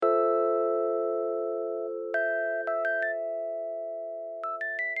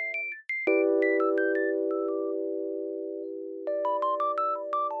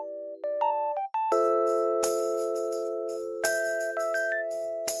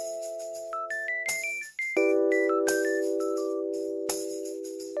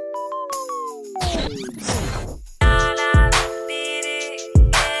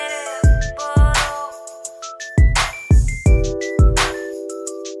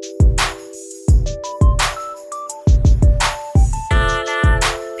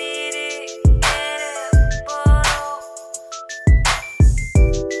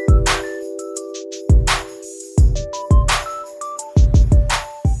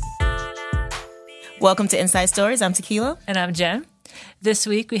Welcome to Inside Stories. I'm Tequila. And I'm Jen. This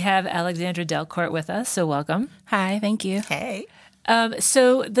week we have Alexandria Delcourt with us, so welcome. Hi, thank you. Hey.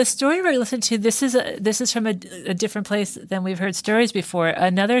 So the story we're listening to, this is from a different place than we've heard stories before.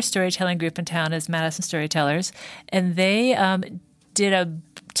 Another storytelling group in town is Madison Storytellers, and they did a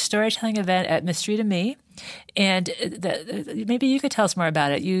storytelling event at Miss Street and Me. And maybe you could tell us more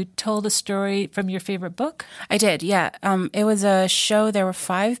about it. You told a story from your favorite book? I did, yeah. It was a show. There were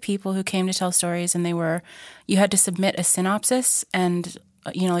 5 people who came to tell stories, and you had to submit a synopsis and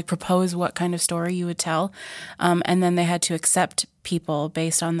propose what kind of story you would tell. And then they had to accept people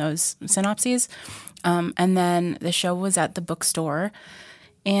based on those synopses. And then the show was at the bookstore.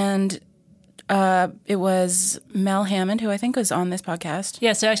 And it was Mel Hammond, who I think was on this podcast.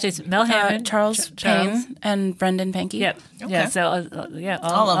 Yeah, so actually it's Mel Hammond, Charles Payne, and Brendan Pankey. Yep. Okay. Yeah. So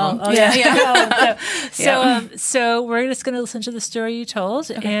all of them. Yeah. So we're just going to listen to the story you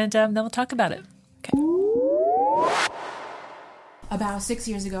told, and then we'll talk about it. Okay. About 6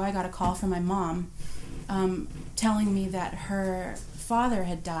 years ago, I got a call from my mom telling me that her father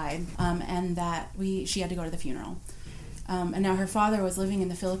had died and that she had to go to the funeral. And now her father was living in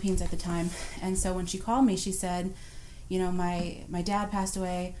the Philippines at the time. And so when she called me, she said, my dad passed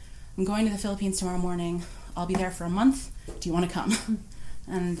away. I'm going to the Philippines tomorrow morning. I'll be there for a month. Do you want to come?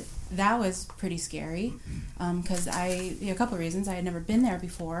 And that was pretty scary because a couple of reasons. I had never been there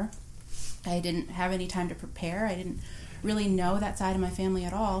before. I didn't have any time to prepare. I didn't really know that side of my family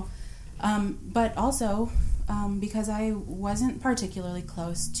at all. But also because I wasn't particularly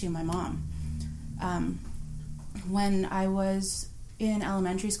close to my mom. When I was in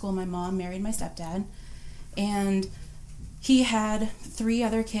elementary school, my mom married my stepdad, and he had 3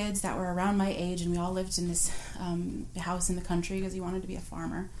 other kids that were around my age, and we all lived in this house in the country because he wanted to be a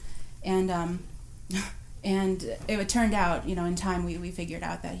farmer. And it turned out, in time we figured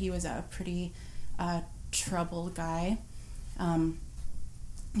out that he was a pretty troubled guy.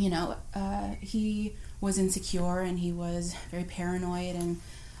 He was insecure, and he was very paranoid,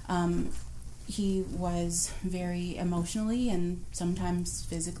 and he was very emotionally and sometimes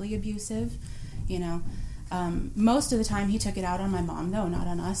physically abusive, Most of the time he took it out on my mom, though, not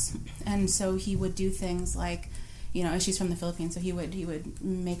on us. And so he would do things like, she's from the Philippines, so he would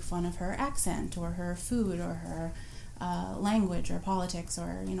make fun of her accent or her food or her language or politics or,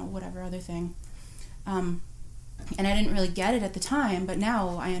 whatever other thing. And I didn't really get it at the time, but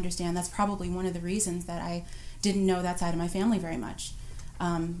now I understand that's probably one of the reasons that I didn't know that side of my family very much.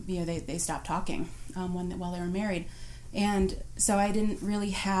 They stopped talking while they were married. And so I didn't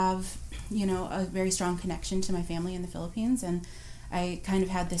really have, a very strong connection to my family in the Philippines. And I kind of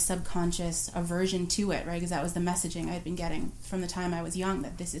had this subconscious aversion to it, right? Because that was the messaging I had been getting from the time I was young,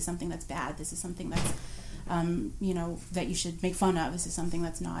 that this is something that's bad. This is something that's, that you should make fun of. This is something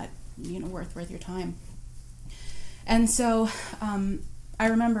that's not, worth your time. And so I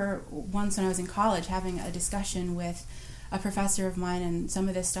remember once when I was in college having a discussion with a professor of mine, and some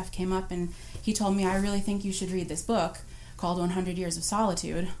of this stuff came up, and he told me, I really think you should read this book called 100 Years of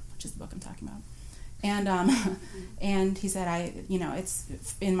Solitude, which is the book I'm talking about. And and he said,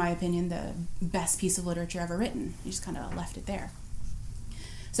 it's, in my opinion, the best piece of literature ever written. He just kind of left it there.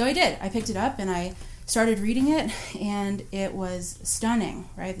 So I did. I picked it up, and I started reading it, and it was stunning,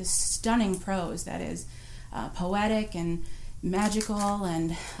 right? This stunning prose that is poetic and magical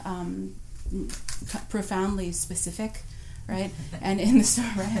and profoundly specific, right? And in the story,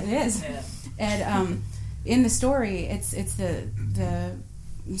 right, it is. Yeah. And in the story, it's the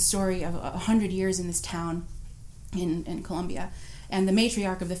story of 100 years in this town in Colombia, and the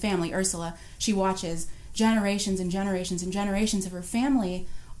matriarch of the family, Ursula, she watches generations and generations and generations of her family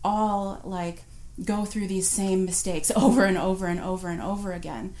all go through these same mistakes over and over and over and over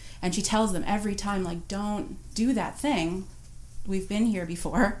again, and she tells them every time, don't do that thing. We've been here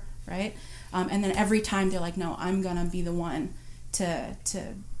before, right? And then every time they're like, no, I'm going to be the one to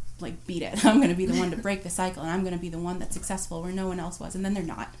beat it. I'm going to be the one to break the cycle, and I'm going to be the one that's successful where no one else was. And then they're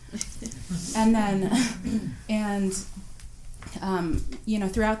not. And then,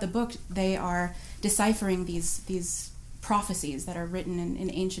 throughout the book, they are deciphering these prophecies that are written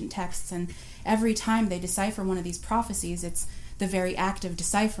in ancient texts. And every time they decipher one of these prophecies, it's the very act of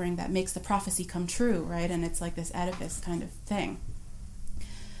deciphering that makes the prophecy come true, right? And it's like this Oedipus kind of thing.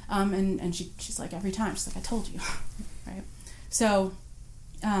 And she's like, every time, she's like, I told you, right? So,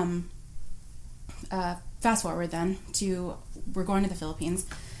 fast forward then to, we're going to the Philippines,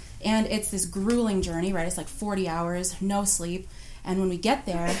 and it's this grueling journey, right? It's 40 hours, no sleep. And when we get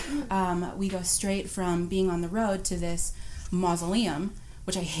there, we go straight from being on the road to this mausoleum,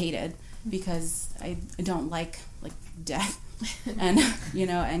 which I hated because I don't like death. and,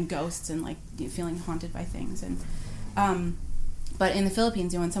 and ghosts and like feeling haunted by things. And, but in the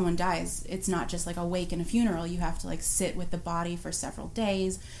Philippines, when someone dies, it's not just like a wake and a funeral. You have to like sit with the body for several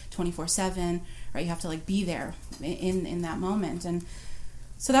days, 24/7, right? You have to like be there in that moment. And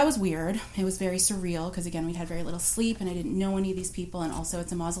so that was weird. It was very surreal because, again, we'd had very little sleep and I didn't know any of these people, and also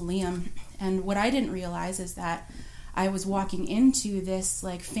it's a mausoleum. And what I didn't realize is that I was walking into this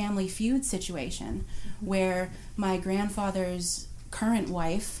like family feud situation where my grandfather's current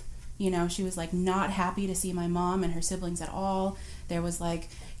wife, she was like not happy to see my mom and her siblings at all. There was like,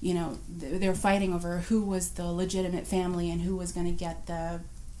 they were fighting over who was the legitimate family and who was going to get the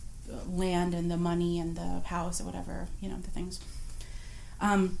land and the money and the house or whatever, the things.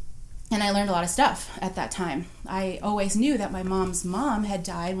 And I learned a lot of stuff at that time. I always knew that my mom's mom had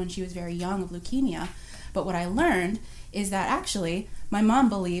died when she was very young of leukemia. But what I learned is that actually my mom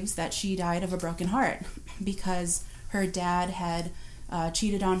believes that she died of a broken heart because her dad had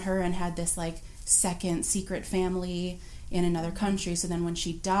cheated on her and had this like second secret family in another country. So then when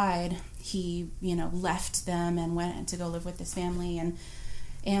she died, he, left them and went to go live with this family.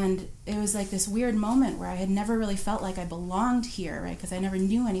 And it was like this weird moment where I had never really felt like I belonged here, right? Because I never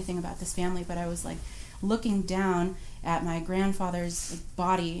knew anything about this family, but I was like looking down at my grandfather's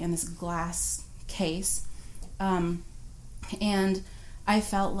body in this glass case. And I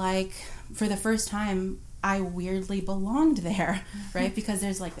felt like for the first time, I weirdly belonged there, right? Because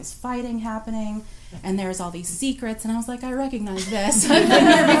there's like this fighting happening and there's all these secrets, and I was like, I recognize this. I've been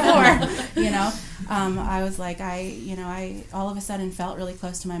here before, I was like, I all of a sudden felt really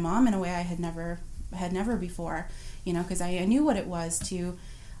close to my mom in a way I had never before, because I knew what it was to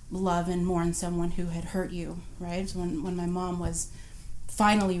love and mourn someone who had hurt you, right? So when my mom was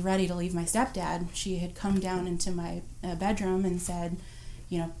finally ready to leave my stepdad, she had come down into my bedroom and said,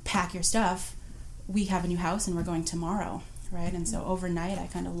 pack your stuff. We have a new house and we're going tomorrow, right? And so overnight I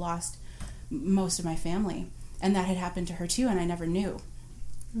kind of lost most of my family, and that had happened to her too, and I never knew,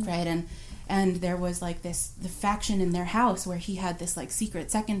 right? And there was like the faction in their house where he had this like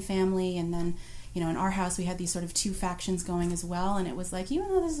secret second family, and then in our house we had these sort of two factions going as well, and it was like, even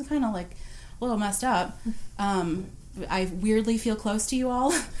though this is kind of like a little messed up, I weirdly feel close to you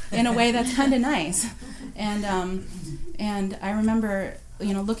all in a way that's kind of nice. And I remember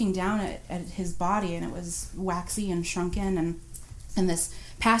looking down at his body, and it was waxy and shrunken, and this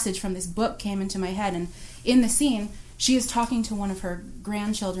passage from this book came into my head, and in the scene she is talking to one of her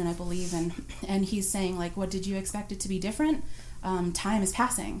grandchildren, I believe, and he's saying like, what, did you expect it to be different? Time is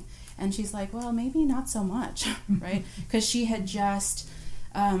passing. And she's like, well, maybe not so much, right? Because she had just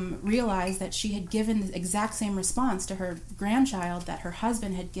realized that she had given the exact same response to her grandchild that her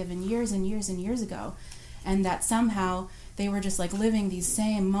husband had given years and years and years ago, and that somehow they were just like living these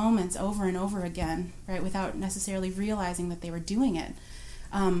same moments over and over again, right, without necessarily realizing that they were doing it.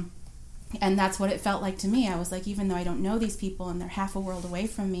 And that's what it felt like to me. I was like, even though I don't know these people and they're half a world away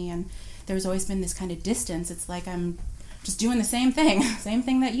from me, and there's always been this kind of distance, it's like I'm just doing the same thing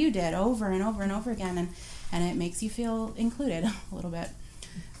that you did over and over and over again, and it makes you feel included a little bit.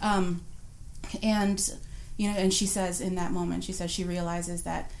 And she says in that moment, she realizes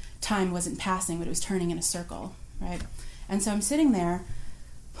that time wasn't passing, but it was turning in a circle, right? And so I'm sitting there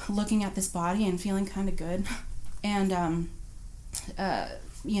looking at this body and feeling kind of good. And,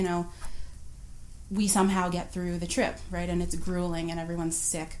 we somehow get through the trip, right? And it's grueling and everyone's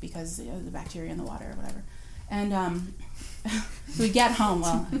sick because of the bacteria in the water or whatever. And so we get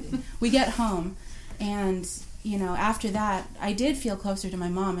home. And, after that, I did feel closer to my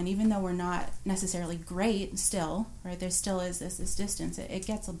mom. And even though we're not necessarily great still, right, there still is this distance. It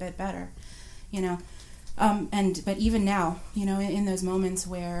gets a bit better, but even now, in those moments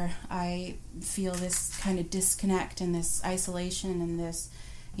where I feel this kind of disconnect and this isolation and this,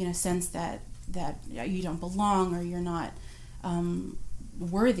 sense that you don't belong or you're not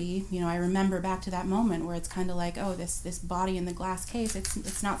worthy, I remember back to that moment where it's kind of like, oh, this body in the glass case,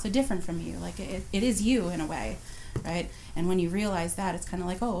 it's not so different from you. Like it is you in a way, right? And when you realize that, it's kind of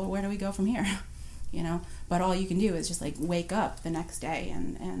like, oh, where do we go from here? But all you can do is just like wake up the next day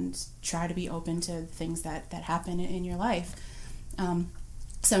and try to be open to things that happen in your life.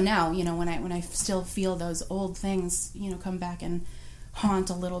 So now, when I still feel those old things, come back and haunt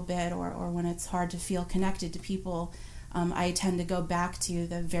a little bit, or when it's hard to feel connected to people, I tend to go back to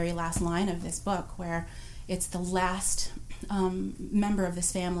the very last line of this book, where it's the last member of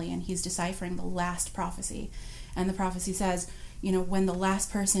this family, and he's deciphering the last prophecy. And the prophecy says, when the last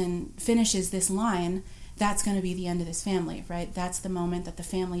person finishes this line, that's going to be the end of this family, right? That's the moment that the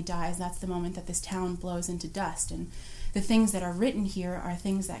family dies. That's the moment that this town blows into dust. And the things that are written here are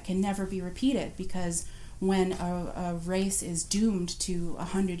things that can never be repeated, because when a race is doomed to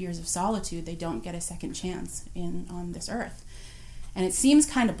 100 years of solitude, they don't get a second chance on this earth. And it seems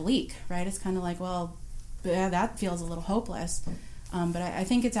kind of bleak, right? It's kind of like, well, that feels a little hopeless. But I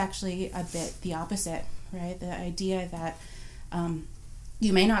think it's actually a bit the opposite, right? The idea that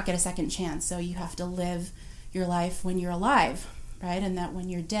you may not get a second chance, so you have to live your life when you're alive, right? And that when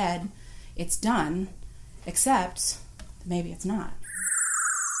you're dead, it's done, except maybe it's not.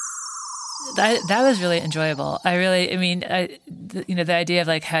 That was really enjoyable. The idea of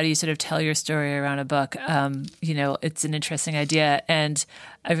like, how do you sort of tell your story around a book? It's an interesting idea, and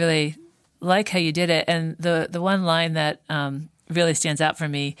I really like how you did it. And the one line that really stands out for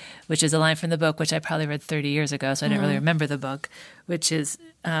me, which is a line from the book, which I probably read 30 years ago, so I didn't really remember the book, which is,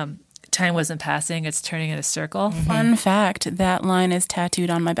 time wasn't passing, it's turning in a circle. Mm-hmm. Fun fact, that line is tattooed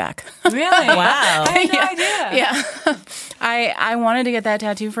on my back. Really? Wow. I had no idea. Yeah. I wanted to get that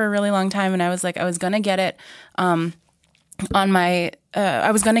tattoo for a really long time, and I was going to get it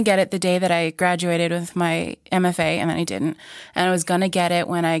I was going to get it the day that I graduated with my MFA, and then I didn't. And I was going to get it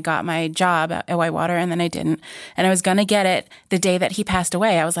when I got my job at Whitewater, and then I didn't. And I was going to get it the day that he passed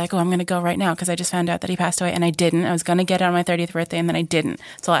away. I was like, I'm going to go right now because I just found out that he passed away, and I didn't. I was going to get it on my 30th birthday, and then I didn't.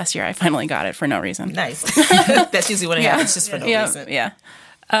 So last year I finally got it for no reason. Nice. That's usually what it happens, just for no reason. Yeah.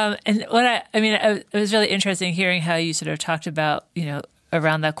 And it was really interesting hearing how you sort of talked about,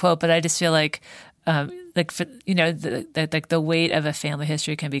 around that quote, but I just feel like, the weight of a family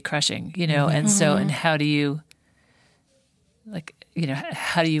history can be crushing, and so, and how do you work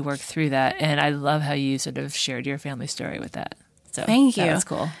through that? And I love how you sort of shared your family story with that. So thank you. That was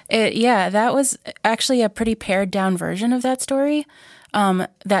cool. That was actually a pretty pared down version of that story. So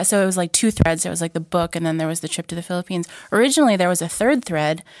it was like two threads. There was like the book, and then there was the trip to the Philippines. Originally, there was a third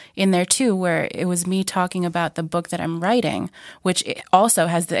thread in there too, where it was me talking about the book that I'm writing, which also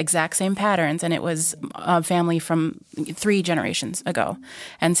has the exact same patterns, and it was a family from 3 generations ago.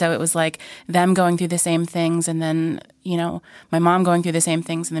 And so it was like them going through the same things, and then, my mom going through the same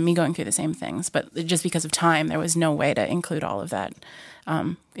things, and then me going through the same things. But just because of time, there was no way to include all of that.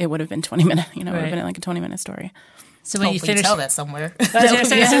 It would have been 20 minutes, it would have been like a 20-minute story. So when you finish, tell that somewhere.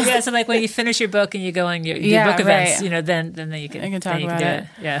 So like when you finish your book and you go on your book events, then you can talk about it.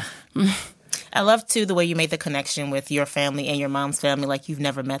 Yeah. I love too the way you made the connection with your family and your mom's family, like you've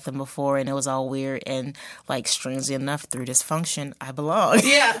never met them before, and it was all weird, and like strangely enough, through dysfunction, I belong.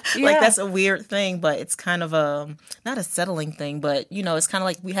 Yeah, like that's a weird thing, but it's kind of not a settling thing, but it's kind of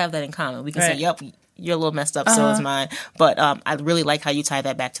like we have that in common. We can say, "Yep, you're a little messed up, so is mine." But I really like how you tie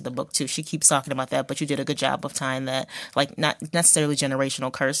that back to the book too. She keeps talking about that, but you did a good job of tying that, like not necessarily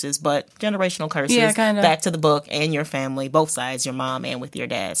generational curses, but generational curses back to the book and your family, both sides, your mom and with your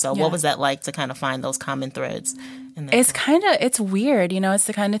dad. So what was that like to kind of find those common threads? It's weird, it's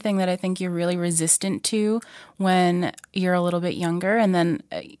the kind of thing that I think you're really resistant to when you're a little bit younger. And then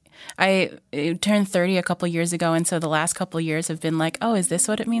I turned 30 a couple years ago, and so the last couple of years have been like, oh, is this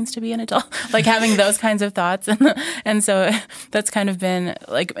what it means to be an adult? Like having those kinds of thoughts, and so that's kind of been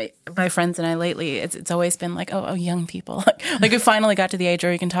like my friends and I lately. It's always been like, oh, young people. Like we finally got to the age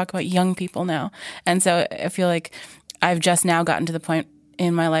where we can talk about young people now, and so I feel like I've just now gotten to the point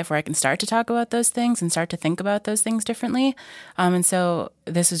in my life where I can start to talk about those things and start to think about those things differently. And so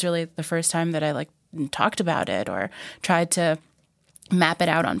this is really the first time that I talked about it or tried to map it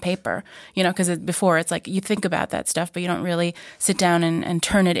out on paper, because before it's like you think about that stuff, but you don't really sit down and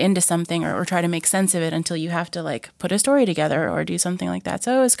turn it into something or try to make sense of it until you have to put a story together or do something like that.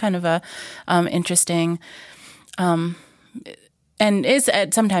 So it was kind of a interesting, and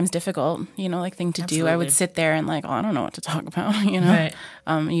it's sometimes difficult, thing to do. I would sit there and I don't know what to talk about, Right.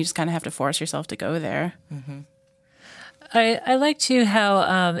 You just kind of have to force yourself to go there. Mm-hmm. I like too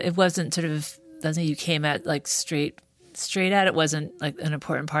how it wasn't sort of something you came at straight at. It wasn't an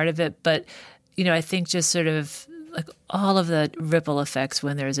important part of it, but I think just sort of all of the ripple effects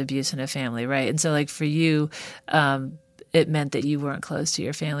when there's abuse in a family, right? And so for you, it meant that you weren't close to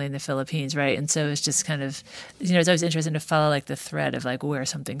your family in the Philippines, right? And so it's just kind of, it's always interesting to follow the thread of where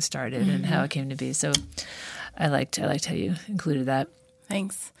something started and how it came to be. So I liked how you included that.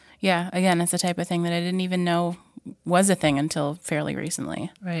 Thanks. Yeah, again, it's the type of thing that I didn't even know was a thing until fairly recently.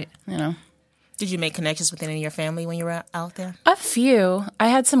 Right. Did you make connections with any of your family when you were out there? A few. I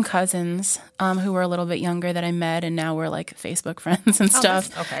had some cousins who were a little bit younger that I met, and now we're Facebook friends and stuff.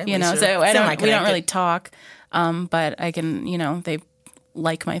 Okay. So we don't really talk, but I can, they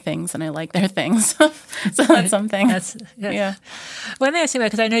like my things and I like their things. So that's something. Yeah. One thing I think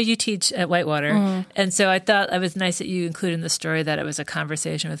about, because I know you teach at Whitewater, and so I thought it was nice that you included in the story that it was a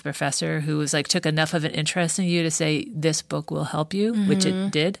conversation with a professor who was like, took enough of an interest in you to say, this book will help you, which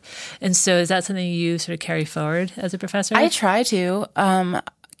it did. And so is that something you sort of carry forward as a professor? I try to.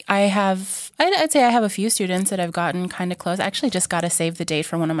 I'd say I have a few students that I've gotten kind of close. I actually just got to save the date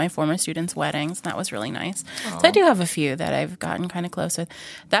for one of my former students' weddings, and that was really nice. Aww. So I do have a few that I've gotten kind of close with.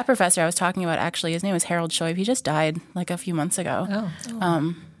 That professor I was talking about, actually, his name was Harold Shoaib. He just died like a few months ago.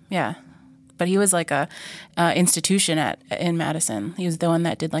 Yeah. But he was like a institution in Madison. He was the one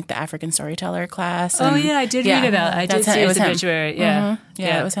that did like the African storyteller class. And, I did read about it. I did see his obituary. Yeah,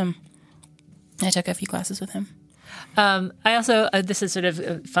 it was him. I took a few classes with him. I also, this is sort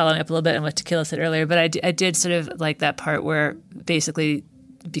of following up a little bit on what Tequila said earlier, but I did sort of like that part where basically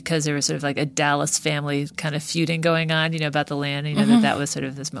because there was sort of like a Dallas family kind of feuding going on, about the land, that was sort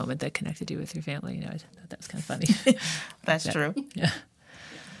of this moment that connected you with your family. I thought that was kind of funny. That's true. Yeah.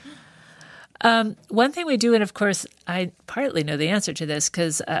 One thing we do, and of course I partly know the answer to this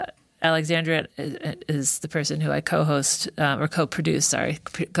because Alexandria is the person who I co-produce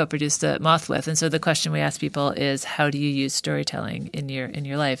the Moth with. And so the question we ask people is, how do you use storytelling in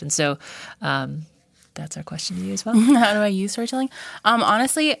your life? And so that's our question to you as well. How do I use storytelling?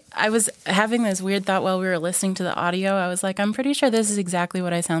 Honestly, I was having this weird thought while we were listening to the audio. I was like, I'm pretty sure this is exactly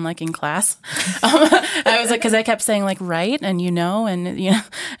what I sound like in class. I was like, because I kept saying like, right, and and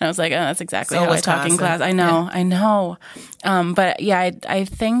I was like, oh, that's exactly how I talk in class. I know. But yeah, I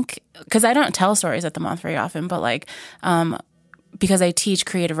think, because I don't tell stories at the Moth very often, but like, because I teach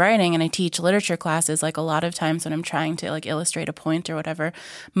creative writing and I teach literature classes, like a lot of times when I'm trying to like illustrate a point or whatever,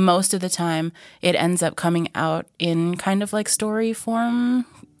 most of the time it ends up coming out in kind of like story form,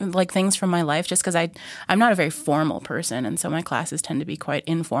 like things from my life, just because I'm not a very formal person. And so my classes tend to be quite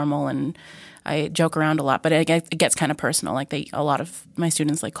informal and I joke around a lot, but it gets kind of personal. Like a lot of my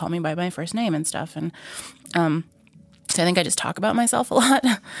students like call me by my first name and stuff. And, so I think I just talk about myself a lot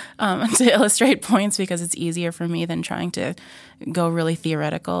to illustrate points because it's easier for me than trying to go really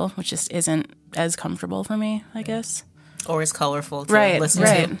theoretical, which just isn't as comfortable for me, I guess. Or as colorful to listen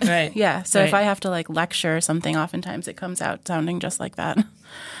to. Right. Yeah. So if I have to like lecture or something, oftentimes it comes out sounding just like that.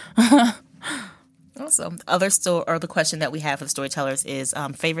 Awesome. The question that we have of storytellers is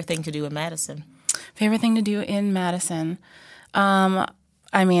favorite thing to do in Madison? Favorite thing to do in Madison? I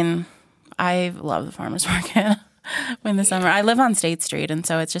mean, I love the farmer's market. In the summer, I live on State Street, and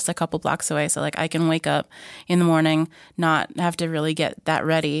so it's just a couple blocks away. So like I can wake up in the morning, not have to really get that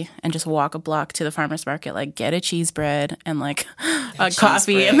ready, and just walk a block to the farmer's market, like get a cheese bread and like a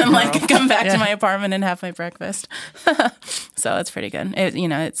coffee, and then like come back to my apartment and have my breakfast. So it's pretty good.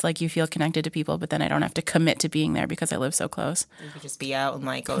 It's like you feel connected to people, but then I don't have to commit to being there because I live so close. You could just be out and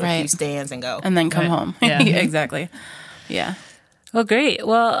like go to a few stands and go, and then come home. Yeah. Exactly. Yeah. Well, great.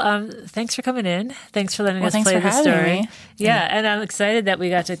 Well, thanks for coming in. Thanks for letting us play the story. Yeah, and I'm excited that we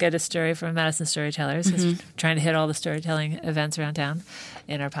got to get a story from Madison Storytellers. We're trying to hit all the storytelling events around town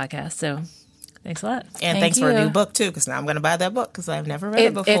in our podcast. So thanks a lot. And thanks for a new book, too, because now I'm going to buy that book because I've never read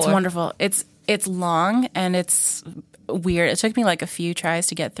it before. It's wonderful. It's long and it's weird. It took me like a few tries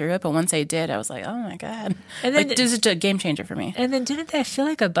to get through it, but once I did, I was like, oh my God. And then this is a game changer for me. And then didn't I feel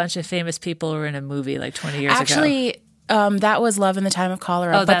like a bunch of famous people were in a movie like 20 years ago? Actually, that was Love in the Time of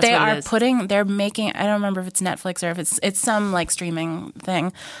Cholera. But they're making, I don't remember if it's Netflix or if it's some like streaming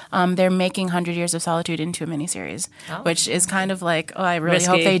thing. They're making 100 Years of Solitude into a miniseries, which is kind of like, I really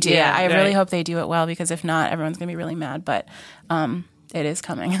hope they do. Yeah, I really hope they do it well because if not, everyone's going to be really mad. But it is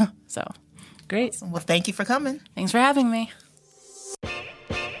coming. So great. Well, thank you for coming. Thanks for having me.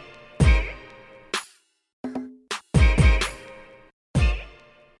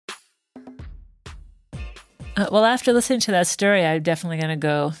 Well, after listening to that story, I'm definitely going to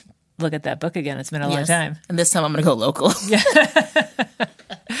go look at that book again. It's been a long time. And this time I'm going to go local. Yeah.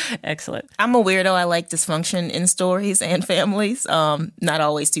 Excellent. I'm a weirdo. I like dysfunction in stories and families. Not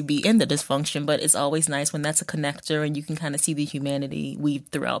always to be in the dysfunction, but it's always nice when that's a connector and you can kind of see the humanity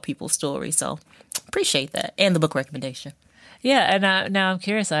weaved throughout people's stories. So appreciate that. And the book recommendation. Yeah, and now I'm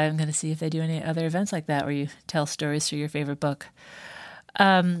curious. I'm going to see if they do any other events like that where you tell stories through your favorite book.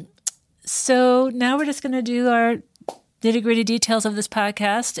 So now we're just going to do our nitty-gritty details of this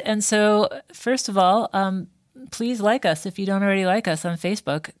podcast. And so, first of all, please like us if you don't already like us on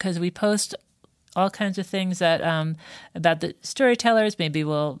Facebook, because we post all kinds of things that about the storytellers. Maybe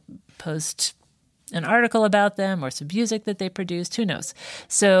we'll post an article about them or some music that they produced. Who knows?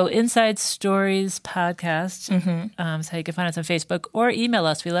 So Inside Stories Podcast is how you can find us on Facebook, or email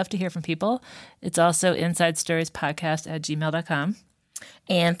us. We love to hear from people. It's also insidestoriespodcast@gmail.com.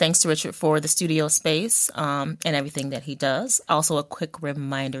 And thanks to Richard for the studio space and everything that he does. Also, a quick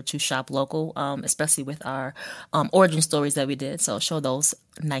reminder to shop local, especially with our origin stories that we did. So show those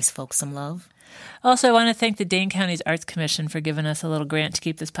nice folks some love. Also, I want to thank the Dane County's Arts Commission for giving us a little grant to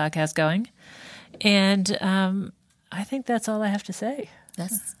keep this podcast going. And I think that's all I have to say.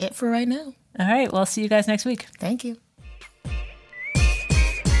 That's it for right now. All right. Well, see you guys next week. Thank you.